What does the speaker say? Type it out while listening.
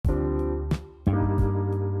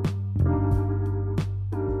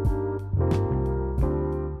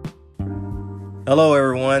Hello,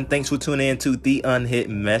 everyone. Thanks for tuning in to The Unhit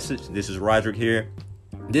Message. This is Roderick here.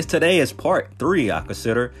 This today is part 3, I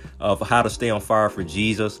consider, of how to stay on fire for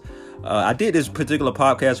Jesus. I did this particular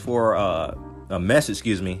podcast for a message,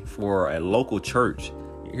 for a local church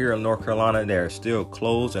here in North Carolina. They're still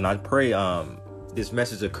closed, and I pray this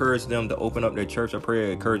message encourages them to open up their church. I pray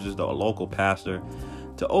it encourages the local pastor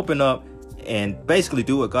to open up and basically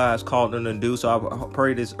do what God's called them to do. So I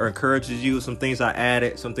pray this encourages you. Some things I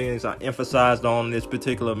added, some things I emphasized on this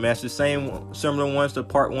particular message. Similar ones to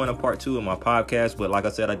part 1 and part 2 of my podcast. But like I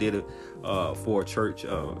said, I did it for church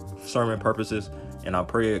sermon purposes. And I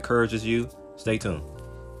pray it encourages you. Stay tuned.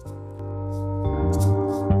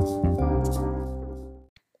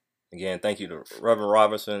 Again, thank you to Reverend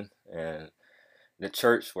Robinson and the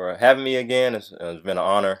church for having me again. It's been an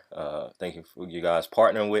honor. Thank you for you guys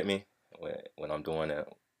partnering with me when I'm doing it.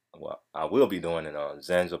 Well, I will be doing it on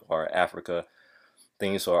Zanzibar, Africa.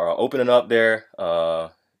 Things are opening up there.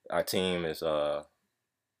 Our team is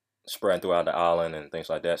spreading throughout the island and things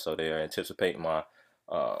like that. So they're anticipating my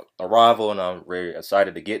arrival, and I'm very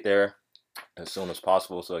excited to get there as soon as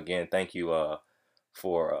possible. So again, thank you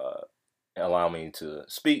for allowing me to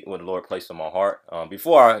speak what the Lord placed on my heart.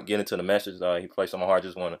 Before I get into the message He placed on my heart, I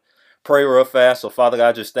just want to pray real fast. So Father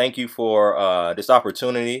God, just thank you for this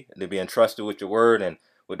opportunity to be entrusted with your word and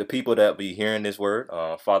with the people that be hearing this word.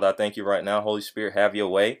 Father, I thank you right now. Holy Spirit, have your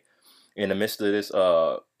way in the midst of this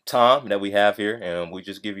time that we have here. And we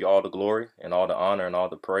just give you all the glory and all the honor and all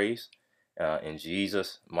the praise in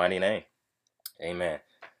Jesus' mighty name. Amen.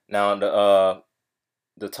 Now,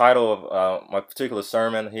 the title of my particular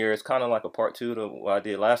sermon here is kind of like a part 2 to what I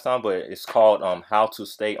did last time, but it's called How to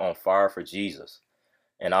Stay on Fire for Jesus.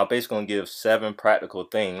 And I'm basically going to give 7 practical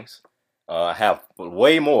things. I have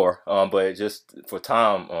way more, but just for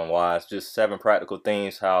time wise, just 7 practical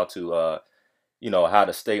things how to, how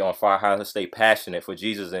to stay on fire, how to stay passionate for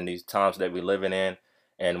Jesus in these times that we're living in,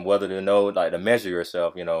 and whether to know, like, to measure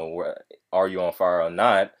yourself, are you on fire or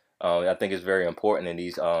not? I think it's very important in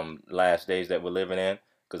these last days that we're living in,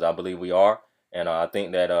 because I believe we are. And I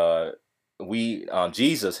think that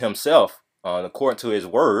Jesus himself, according to his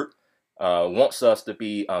word, wants us to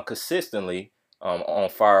be consistently on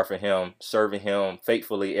fire for him, serving him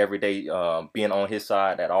faithfully every day, being on his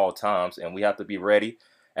side at all times. And we have to be ready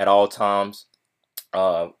at all times,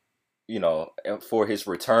 for his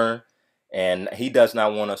return. And he does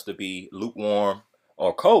not want us to be lukewarm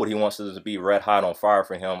or cold. He wants us to be red hot on fire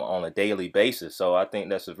for him on a daily basis. So I think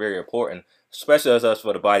that's very important, especially as us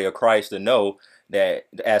for the body of Christ, to know that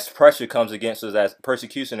as pressure comes against us, as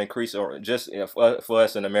persecution increases, or just for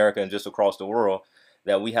us in America and just across the world,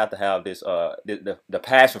 that we have to have this, the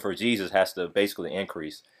passion for Jesus has to basically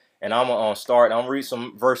increase. And I'm going to read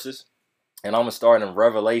some verses, and I'm going to start in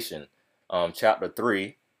Revelation chapter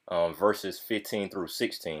 3, verses 15 through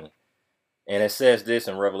 16. And it says this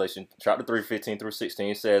in Revelation chapter 3, 15 through 16.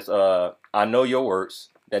 It says, I know your works,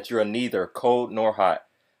 that you are neither cold nor hot.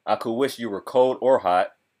 I could wish you were cold or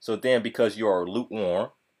hot. So then, because you are lukewarm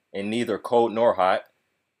and neither cold nor hot,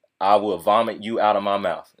 I will vomit you out of my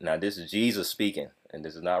mouth. Now, this is Jesus speaking, and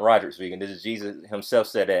this is not Roderick speaking. This is Jesus himself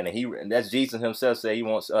said that, and that's Jesus himself said he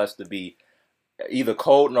wants us to be either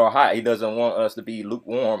cold nor hot. He doesn't want us to be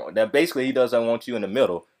lukewarm. That basically, he doesn't want you in the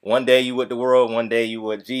middle. One day you with the world, one day you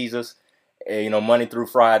with Jesus. Monday through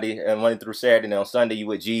Friday and Monday through Saturday, and on Sunday you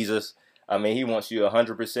with Jesus. I mean, he wants you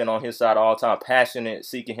 100% on his side all the time, passionate,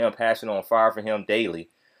 seeking him, passionate, on fire for him daily.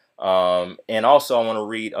 And also I want to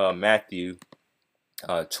read Matthew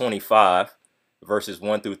 25, verses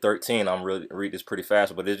 1 through 13. I'm really read this pretty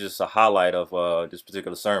fast, but it's just a highlight of this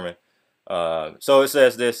particular sermon. So it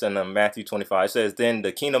says this in Matthew 25. It says, then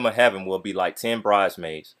the kingdom of heaven will be like 10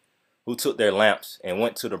 bridesmaids who took their lamps and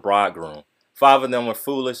went to the bridegroom. 5 of them were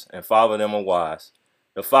foolish, and 5 of them were wise.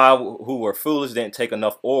 The 5 who were foolish didn't take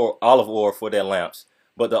enough olive oil for their lamps,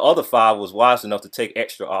 but the other 5 was wise enough to take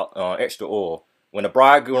extra oil. When the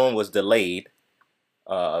bridegroom was delayed,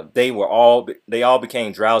 they all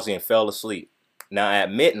became drowsy and fell asleep. Now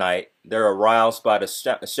at midnight, they're aroused by the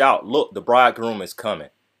shout, look, the bridegroom is coming.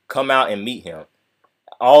 Come out and meet him.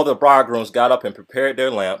 All the bridegrooms got up and prepared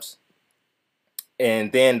their lamps.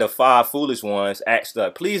 And then the 5 foolish ones asked,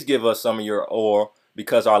 please give us some of your oil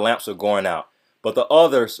because our lamps are going out. But the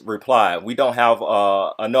others replied, we don't have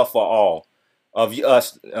enough for all of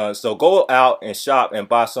us. So go out and shop and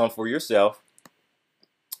buy some for yourself.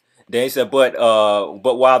 Then he said, but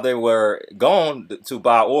while they were gone to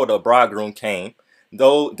buy oil, the bridegroom came.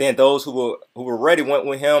 Then those who were ready went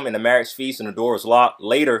with him, and the marriage feast and the door was locked.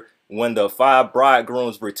 Later, when the 5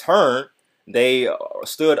 bridegrooms returned, they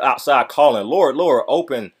stood outside calling, Lord, Lord,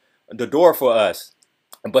 open the door for us.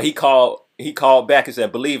 But he called he called back and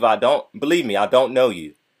said, believe me, I don't know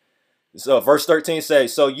you. So verse 13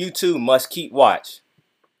 says, so you too must keep watch,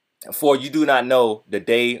 for you do not know the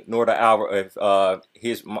day nor the hour of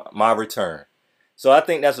my return. So I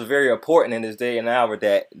think that's very important in this day and hour,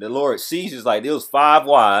 that the Lord sees us like there was 5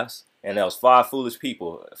 wise and there was 5 foolish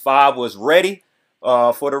people. 5 was ready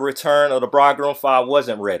for the return of the bridegroom. 5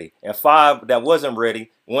 wasn't ready. And 5 that wasn't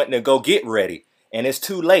ready went to go get ready. And it's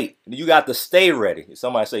too late. You got to stay ready.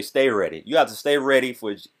 Somebody say stay ready. You have to stay ready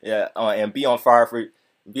for and be on fire for.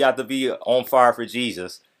 You have to be on fire for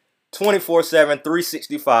Jesus. 24/7,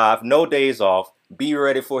 365, no days off. Be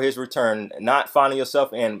ready for his return, not finding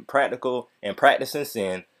yourself in practicing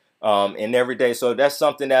sin in every day. So that's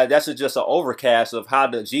something that's just an overcast of how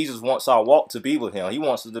Jesus wants our walk to be with him. He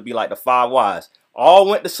wants us to be like the 5 wise. All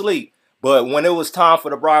went to sleep, but when it was time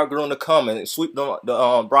for the bridegroom to come and sweep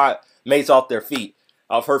the bridesmaids off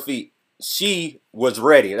her feet, she was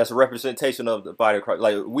ready. That's a representation of the body of Christ.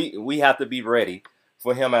 Like we have to be ready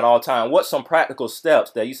for him at all times. What's some practical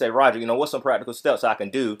steps that you say, Roger, what's some practical steps I can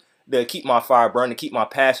do to keep my fire burning, to keep my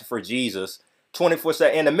passion for Jesus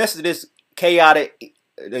 24/7 in the midst of this chaotic,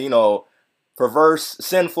 perverse,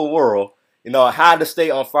 sinful world? How to stay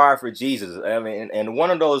on fire for Jesus. I mean, and one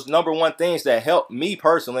of those number one things that helped me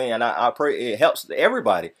personally, and I pray it helps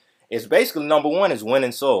everybody, is basically number one is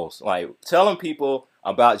winning souls. Like telling people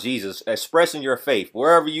about Jesus, expressing your faith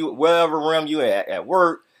wherever realm you at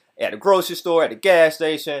work, at the grocery store, at the gas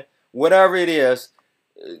station, whatever it is.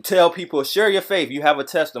 Tell people, share your faith. You have a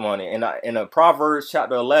testimony. And in Proverbs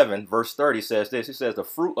chapter 11, verse 30 says this. It says, the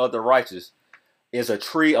fruit of the righteous is a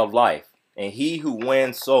tree of life, and he who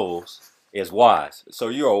wins souls is wise. So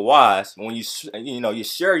you're wise when you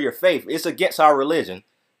share your faith. It's against our religion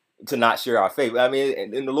to not share our faith. I mean,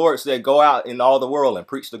 and the Lord said, go out in all the world and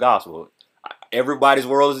preach the gospel. Everybody's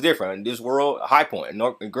world is different. In this world, High Point,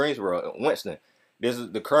 Greensboro, Winston, this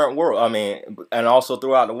is the current world. I mean, and also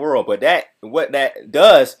throughout the world. But what that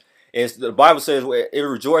does is the Bible says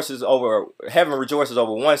heaven rejoices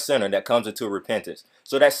over one sinner that comes into repentance.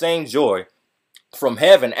 So that same joy from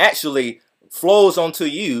heaven actually flows onto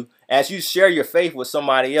you as you share your faith with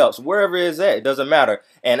somebody else, wherever it is at. It doesn't matter.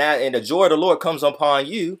 And the joy of the Lord comes upon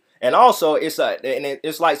you. And also, it's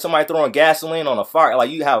like somebody throwing gasoline on a fire.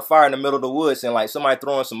 Like you have a fire in the middle of the woods, and like somebody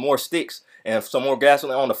throwing some more sticks and some more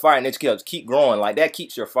gasoline on the fire, and it just keep growing. Like that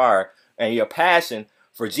keeps your fire and your passion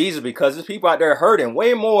for Jesus, because there's people out there hurting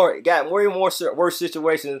got way more worse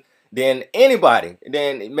situations than anybody.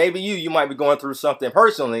 Then maybe you might be going through something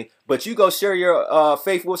personally, but you go share your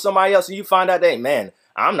faith with somebody else, and you find out that, man,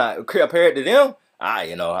 I'm not compared to them.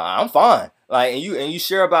 I'm fine. Like, and you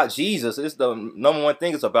share about Jesus. It's the number one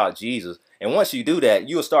thing is about Jesus. And once you do that,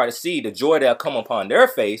 you'll start to see the joy that'll come upon their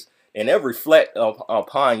face, and they'll reflect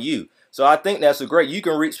upon you. So I think that's great. You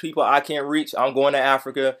can reach people I can't reach. I'm going to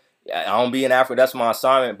Africa. I don't be in Africa. That's my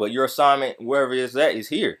assignment. But your assignment, wherever it is at, is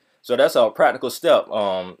here. So that's a practical step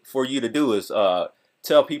for you to do, is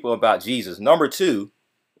tell people about Jesus. Number 2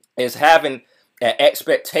 is having an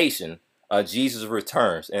expectation Jesus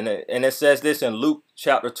returns. And it says this in Luke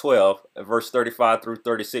chapter 12, verse 35 through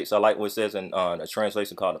 36. I like what it says in a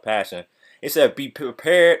translation called the Passion. It said, be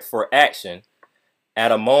prepared for action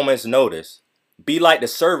at a moment's notice. Be like the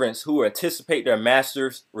servants who anticipate their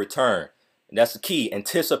master's return. And that's the key,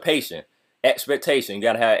 anticipation, expectation. You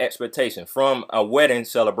got to have expectation from a wedding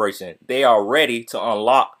celebration. They are ready to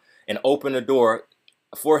unlock and open the door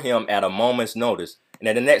for him at a moment's notice. And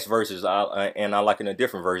then the next verses, and I like in a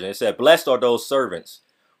different version, it said, blessed are those servants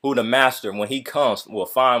who the master, when he comes, will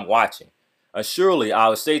find watching. Surely I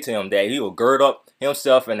will say to him that he will gird up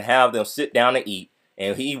himself and have them sit down and eat,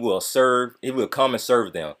 and he will come and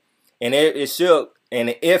serve them. And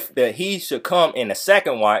if he should come in the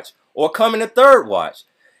second watch, or come in the third watch,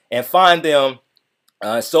 and find them,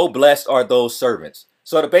 so blessed are those servants.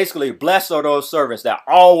 So basically, blessed are those servants that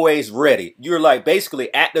are always ready. You're like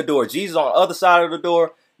basically at the door. Jesus on the other side of the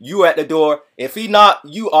door. You at the door. If he not,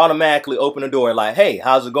 you automatically open the door. Like, hey,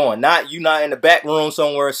 how's it going? You not in the back room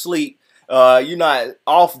somewhere asleep. You're not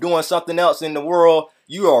off doing something else in the world.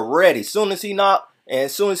 You are ready. Soon as he knock, and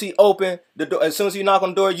as soon as he open the door, as soon as he knock on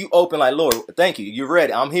the door, you open like, Lord, thank you. You're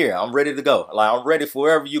ready. I'm here. I'm ready to go. Like, I'm ready for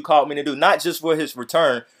whatever you called me to do. Not just for his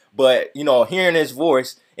return, but, hearing his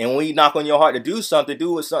voice. And when he knock on your heart to do something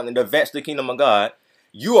to advance the kingdom of God,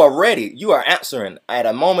 you are ready. You are answering at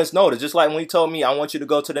a moment's notice. Just like when he told me, I want you to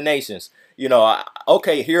go to the nations.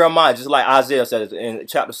 Okay, here am I. Just like Isaiah says in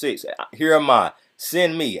chapter 6, here am I.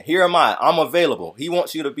 Send me. Here am I. I'm available. He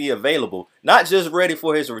wants you to be available. Not just ready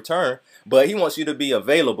for his return, but he wants you to be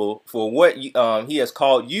available for what he has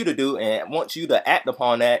called you to do, and wants you to act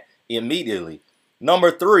upon that immediately.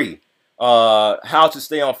 Number 3. how to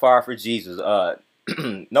stay on fire for Jesus.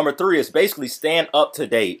 Number 3 is basically stand up to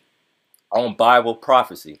date on Bible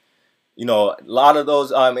prophecy. You know, a lot of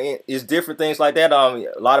those is different things like that.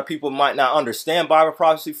 A lot of people might not understand Bible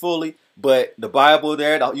prophecy fully, but the Bible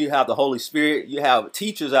there, you have the Holy Spirit, you have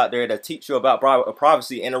teachers out there that teach you about Bible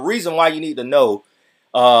prophecy. And the reason why you need to know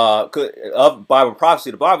of Bible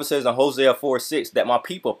prophecy, the Bible says in Hosea 4:6 that my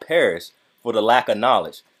people perish for the lack of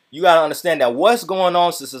knowledge. You got to understand that what's going on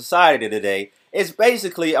in society today is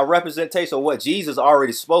basically a representation of what Jesus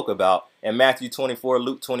already spoke about in Matthew 24,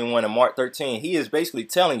 Luke 21, and Mark 13. He is basically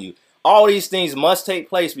telling you all these things must take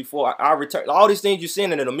place before I return. All these things you're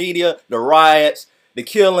seeing in the media, the riots, the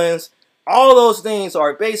killings, all those things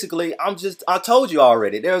are basically, I told you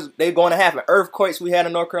already, they're going to happen. Earthquakes we had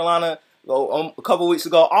in North Carolina a couple weeks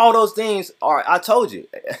ago, all those things are, I told you,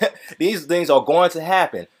 these things are going to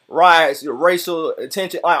happen. Riots, racial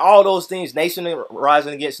tension, like all those things, nation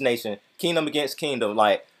rising against nation, kingdom against kingdom,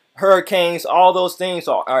 like hurricanes, all those things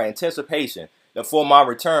are anticipation for my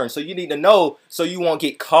return. So you need to know so you won't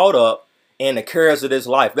get caught up in the cares of this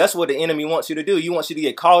life. That's what the enemy wants you to do. He wants you to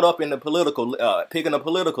get caught up in the political, picking a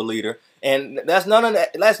political leader. And that's none of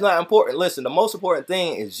that. That's not important. Listen, the most important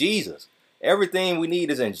thing is Jesus. Everything we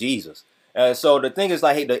need is in Jesus. So the thing is,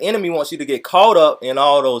 like, hey, the enemy wants you to get caught up in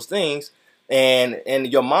all those things.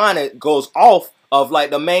 And your mind goes off of like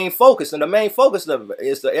the main focus, and the main focus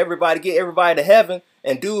is to get everybody to heaven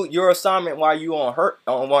and do your assignment while you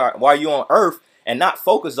on earth, and not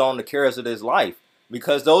focus on the cares of this life,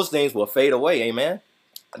 because those things will fade away. Amen.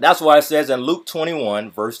 That's why it says in Luke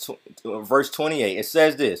 21 verse 28, it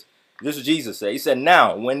says this. This is Jesus said. He said,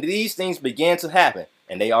 "Now when these things begin to happen,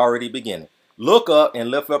 and they already beginning, look up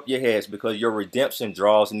and lift up your heads, because your redemption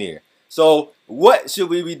draws near." So what should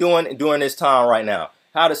we be doing during this time right now?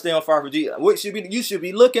 How to stay on fire for Jesus? You should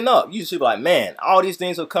be looking up. You should be like, man, all these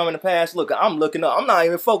things are coming to pass. Look, I'm looking up. I'm not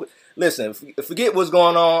even focused. Listen, forget what's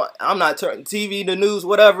going on. I'm not turning TV, the news,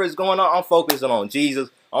 whatever is going on. I'm focusing on Jesus.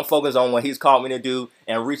 I'm focused on what he's called me to do,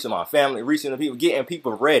 and reaching my family, reaching the people, getting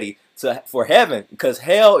people ready for heaven, because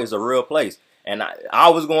hell is a real place. And I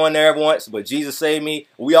was going there once, but Jesus saved me.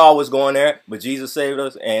 We all was going there, but Jesus saved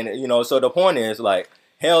us. And, you know, so the point is, like,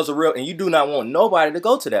 hell's a real, and you do not want nobody to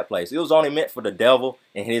go to that place. It was only meant for the devil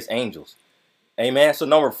and his angels. Amen. So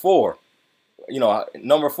number 4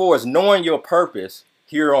 is knowing your purpose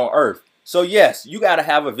here on earth. So yes, you got to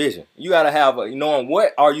have a vision. You got to have knowing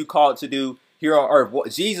what are you called to do here on earth.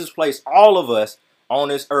 What Jesus placed all of us on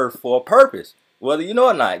this earth for a purpose, whether you know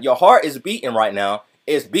or not. Your heart is beating right now.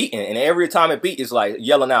 It's beating, and every time it beats, it's like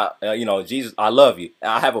yelling out, Jesus, I love you.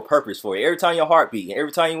 I have a purpose for you. Every time your heart beating,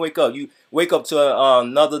 every time you wake up to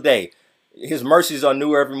another day. His mercies are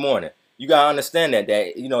new every morning. You gotta understand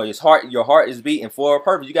that your heart is beating for a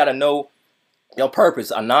purpose. You gotta know your purpose.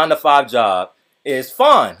 A 9-to-5 job is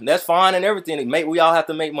fine. That's fine and everything. We all have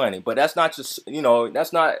to make money, but that's not just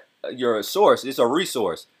that's not your source. It's a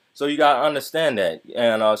resource. So you gotta understand that,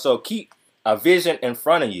 and so keep a vision in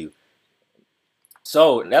front of you.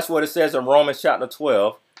 So that's what it says in Romans chapter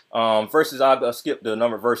 12, I'll skip the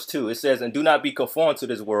number verse 2. It says, "And do not be conformed to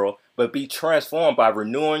this world, but be transformed by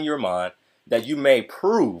renewing your mind, that you may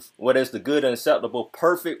prove what is the good and acceptable,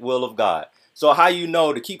 perfect will of God." So how you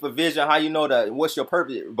know to keep a vision, how you know that what's your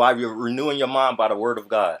purpose? By renewing your mind by the word of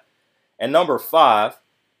God. And number 5,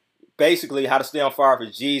 basically how to stay on fire for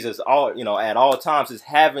Jesus at all times, is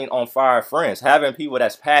having on fire friends, having people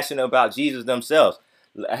that's passionate about Jesus themselves.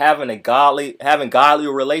 Having godly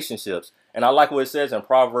relationships. And I like what it says in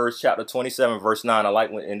Proverbs chapter 27 verse 9. I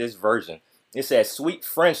like when in this version it says, "Sweet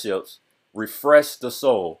friendships refresh the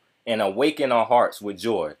soul and awaken our hearts with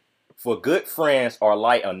joy. For good friends are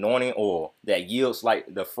like anointing oil that yields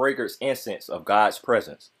like the fragrance incense of God's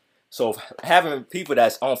presence." So having people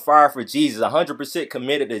that's on fire for Jesus, 100%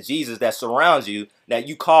 committed to Jesus, that surrounds you, that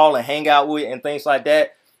you call and hang out with and things like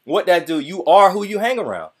that, what that do, you are who you hang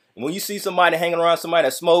around. When you see somebody hanging around somebody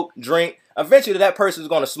that smoke, drink, eventually that person is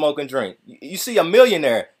going to smoke and drink. You see a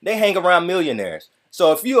millionaire, they hang around millionaires.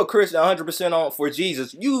 So if you're a Christian 100% on for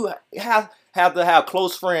Jesus, you have to have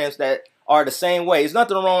close friends that are the same way. There's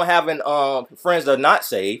nothing wrong having friends that are not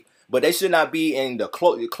saved, but they should not be in the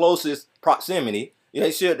closest proximity.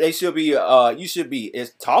 They should be you should be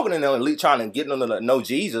talking to them, at least trying to get them to know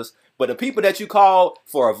Jesus. But the people that you call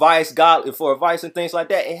for advice and things like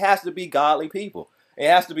that, it has to be godly people. It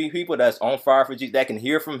has to be people that's on fire for Jesus, that can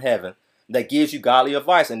hear from heaven, that gives you godly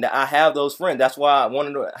advice. And I have those friends. That's why I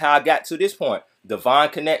wanted to, how I got to this point. Divine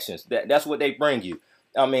connections. That's what they bring you.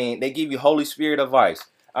 I mean, they give you Holy Spirit advice.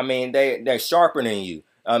 I mean, they're sharpening you.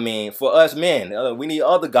 I mean, for us men, we need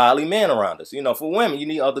other godly men around us. You know, for women, you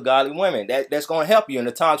need other godly women. That's going to help you in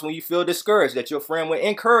the times when you feel discouraged, that your friend will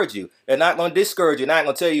encourage you. They're not going to discourage you. They're not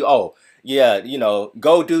going to tell you, oh, yeah, you know,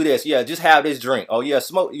 go do this. Yeah, just have this drink. Oh, yeah,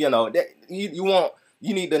 smoke. You know, that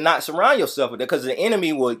you need to not surround yourself with that, because the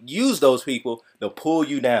enemy will use those people to pull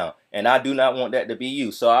you down. And I do not want that to be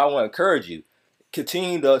you. So I want to encourage you.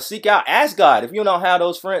 Continue to seek out, ask God. If you don't have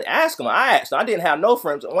those friends, ask Him. I asked. I didn't have no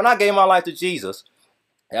friends. When I gave my life to Jesus,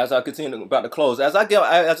 as I continue about to close, as I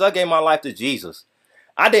gave my life to Jesus,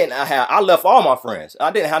 I left all my friends.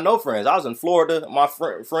 I didn't have no friends. I was in Florida. My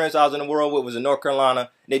friends I was in the world with was in North Carolina.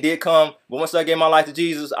 They did come, but once I gave my life to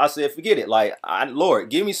Jesus, I said, forget it. Like, Lord,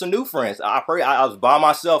 give me some new friends. I pray. I was by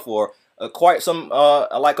myself for quite some,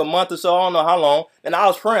 like a month or so. I don't know how long. And I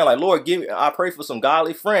was praying, like, Lord, I pray for some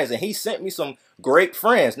godly friends. And He sent me some great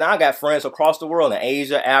friends. Now I got friends across the world, in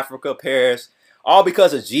Asia, Africa, Paris, all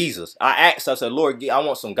because of Jesus. I said, Lord, I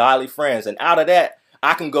want some godly friends. And out of that,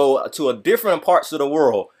 I can go to a different parts of the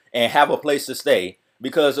world and have a place to stay,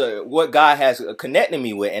 because what God has connected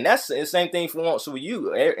me with. And that's the same thing for you,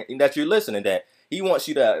 that you're listening, that He wants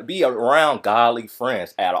you to be around godly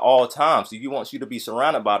friends at all times. So He wants you to be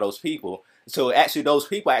surrounded by those people. So actually, those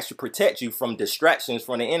people actually protect you from distractions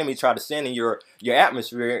from the enemy try to send in your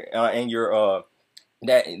atmosphere and your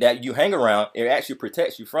that you hang around. It actually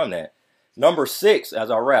protects you from that. Number 6, as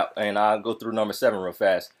I wrap, and I'll go through number 7 real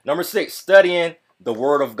fast. Number 6, studying the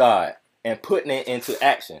Word of God and putting it into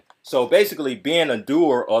action. So basically being a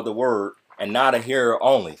doer of the Word and not a hearer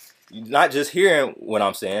only. Not just hearing what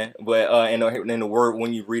I'm saying, but in the Word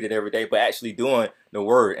when you read it every day, but actually doing the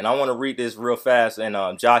Word. And I want to read this real fast in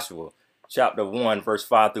Joshua chapter 1, verse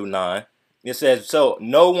 5 through 9. It says, so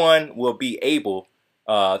no one will be able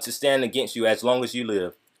to stand against you as long as you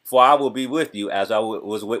live. For I will be with you as I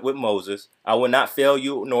was with Moses. I will not fail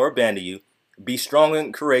you nor abandon you. Be strong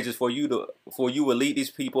and courageous, for you will lead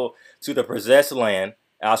these people to the possessed land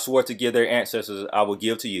I swore to give their ancestors. I will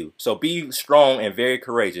give to you. So be strong and very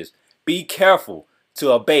courageous. Be careful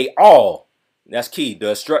to obey all. That's key. The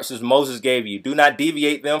instructions Moses gave you. Do not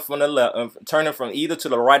deviate them from the left, turning from either to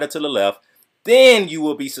the right or to the left. Then you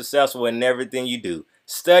will be successful in everything you do.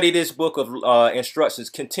 Study this book of instructions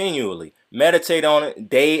continually. Meditate on it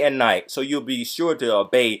day and night, so you'll be sure to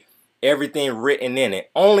obey everything written in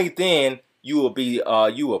it. Only then you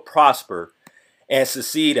will prosper and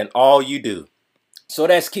succeed in all you do. So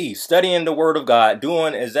that's key. Studying the Word of God,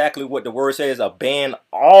 doing exactly what the Word says, obeying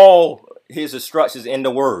all His instructions in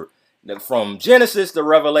the Word, from Genesis to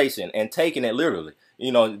Revelation, and taking it literally.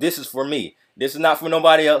 You know, this is for me. This is not for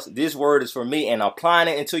nobody else. This Word is for me, and applying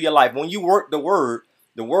it into your life. When you work the Word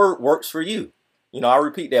works for you. You know, I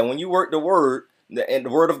repeat that. When you work the Word, the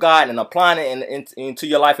Word of God, and applying it into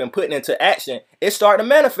your life and putting it into action, it starts to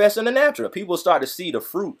manifest in the natural. People start to see the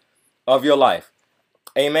fruit of your life.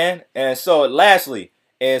 Amen. And so lastly,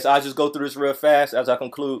 as I just go through this real fast as I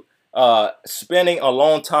conclude, spending a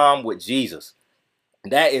long time with Jesus.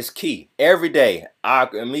 That is key. Every day,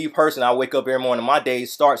 me personally, I wake up every morning. My day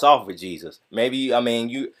starts off with Jesus. Maybe, I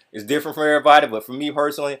mean, it's different for everybody, but for me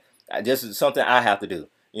personally, this is something I have to do.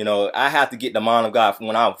 You know, I have to get the mind of God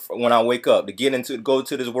when I wake up to go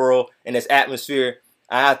to this world and this atmosphere.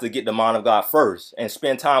 I have to get the mind of God first and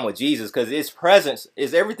spend time with Jesus, because His presence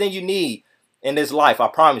is everything you need in this life. I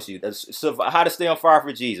promise you. So how to stay on fire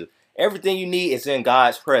for Jesus. Everything you need is in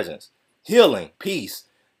God's presence. Healing, peace,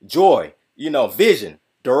 joy, vision,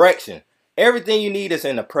 direction. Everything you need is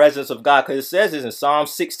in the presence of God, because it says this in Psalm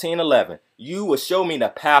 16:11. You will show me the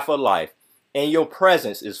path of life. In your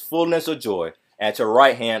presence is fullness of joy. At your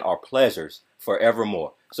right hand are pleasures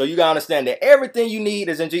forevermore. So you got to understand that everything you need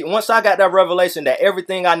is in Jesus. Once I got that revelation that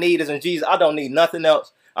everything I need is in Jesus, I don't need nothing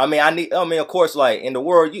else. I mean, of course, like in the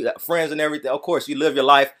world, you got friends and everything. Of course, you live your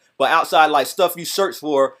life. But outside, like stuff you search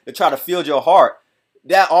for to try to fill your heart,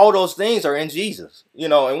 all those things are in Jesus.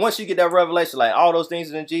 And once you get that revelation, like all those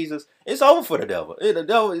things are in Jesus, it's over for the devil. The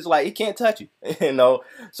devil is like, he can't touch you.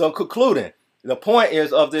 So concluding, the point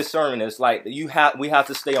of this sermon is like we have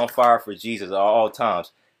to stay on fire for Jesus at all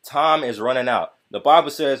times. Time is running out. The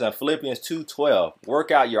Bible says in Philippians 2:12,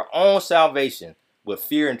 work out your own salvation with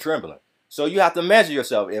fear and trembling. So you have to measure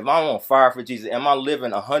yourself. If I'm on fire for Jesus, am I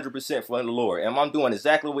living 100% for the Lord? Am I doing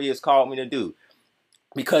exactly what He has called me to do?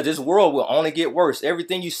 Because this world will only get worse.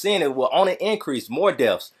 Everything you see in it will only increase. More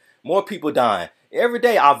deaths, more people dying. Every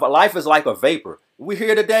day, our life is like a vapor. We're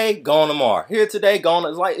here today, gone tomorrow. Here today, gone.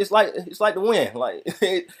 It's like the wind. Like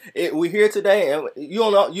we're here today, and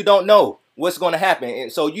you don't know what's going to happen.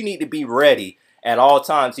 And so you need to be ready at all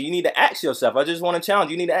times. So you need to ask yourself. I just want to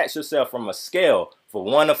challenge you. You need to ask yourself from a scale for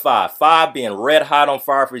 1 to 5. 5 being red hot on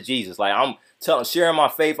fire for Jesus. Like sharing my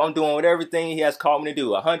faith. I'm doing with everything he has called me to do,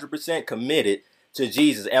 100% committed to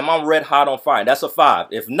Jesus. Am I red hot on fire? That's a 5.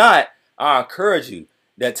 If not, I encourage you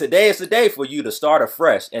that today is the day for you to start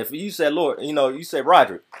afresh. And if you say, Lord, you say,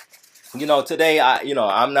 Roderick, today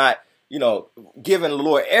I'm not, giving the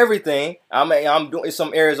Lord everything. I'm doing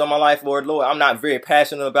some areas of my life, Lord, I'm not very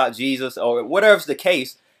passionate about Jesus, or whatever's the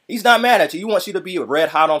case. He's not mad at you. He wants you to be red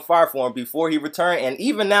hot on fire for him before he returns, and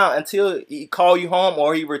even now until he call you home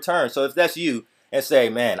or he returns. So if that's you and say,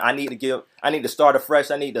 man, I need to start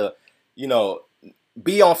afresh. I need to,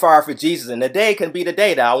 be on fire for Jesus. And the day can be the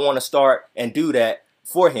day that I want to start and do that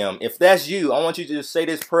for him. If that's you, I want you to just say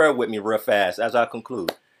this prayer with me real fast as I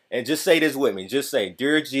conclude. And just say this with me. Just say,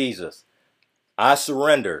 dear Jesus, I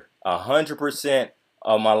surrender 100%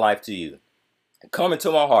 of my life to you. Come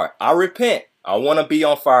into my heart. I repent. I want to be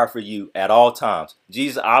on fire for you at all times.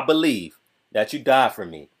 Jesus, I believe that you died for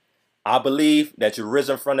me. I believe that you're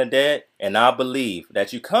risen from the dead, and I believe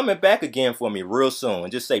that you're coming back again for me real soon.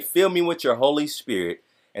 And just say, fill me with your Holy Spirit,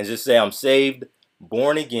 and just say, I'm saved,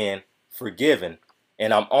 born again, forgiven,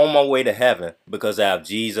 and I'm on my way to heaven because I have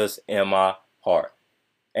Jesus in my heart.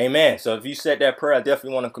 Amen. So if you said that prayer, I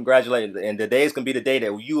definitely want to congratulate you. And today is going to be the day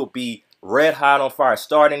that you will be red hot on fire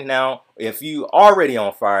starting now. If you already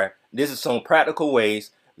on fire, this is some practical ways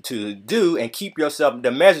to do and keep yourself, to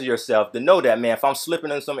measure yourself, to know that, man, if I'm slipping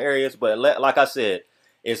in some areas, but like I said,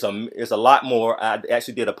 it's a lot more. I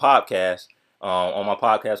actually did a podcast on my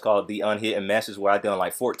podcast called The Unhidden Message, where I done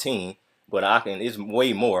like 14, but it's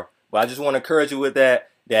way more. But I just want to encourage you with that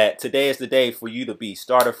today is the day for you to be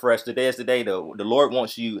started fresh. Today is the day the Lord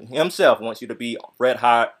himself wants you to be red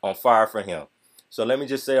hot on fire for him. So let me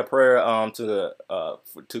just say a prayer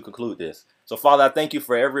to conclude this. So Father, I thank you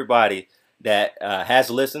for everybody that has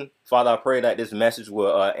listened. Father, I pray that this message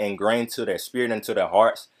will ingrain to their spirit and to their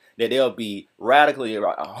hearts, that they'll be radically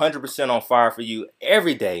 100% on fire for you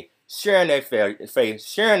every day, sharing their faith,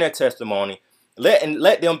 sharing their testimony.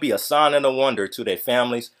 Let them be a sign and a wonder to their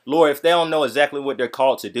families. Lord, if they don't know exactly what they're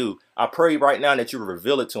called to do, I pray right now that you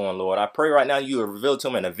reveal it to them, Lord. I pray right now you will reveal it to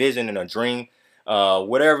them in a vision, in a dream,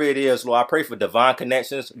 whatever it is, Lord. I pray for divine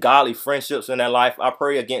connections, godly friendships in their life. I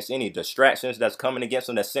pray against any distractions that's coming against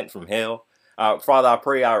them that's sent from hell. Father, I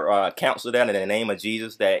pray, I counsel that in the name of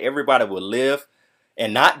Jesus, that everybody will live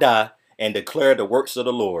and not die and declare the works of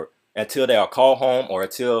the Lord until they are called home or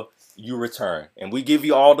until you return. And we give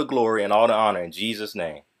you all the glory and all the honor in Jesus'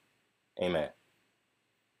 name. Amen.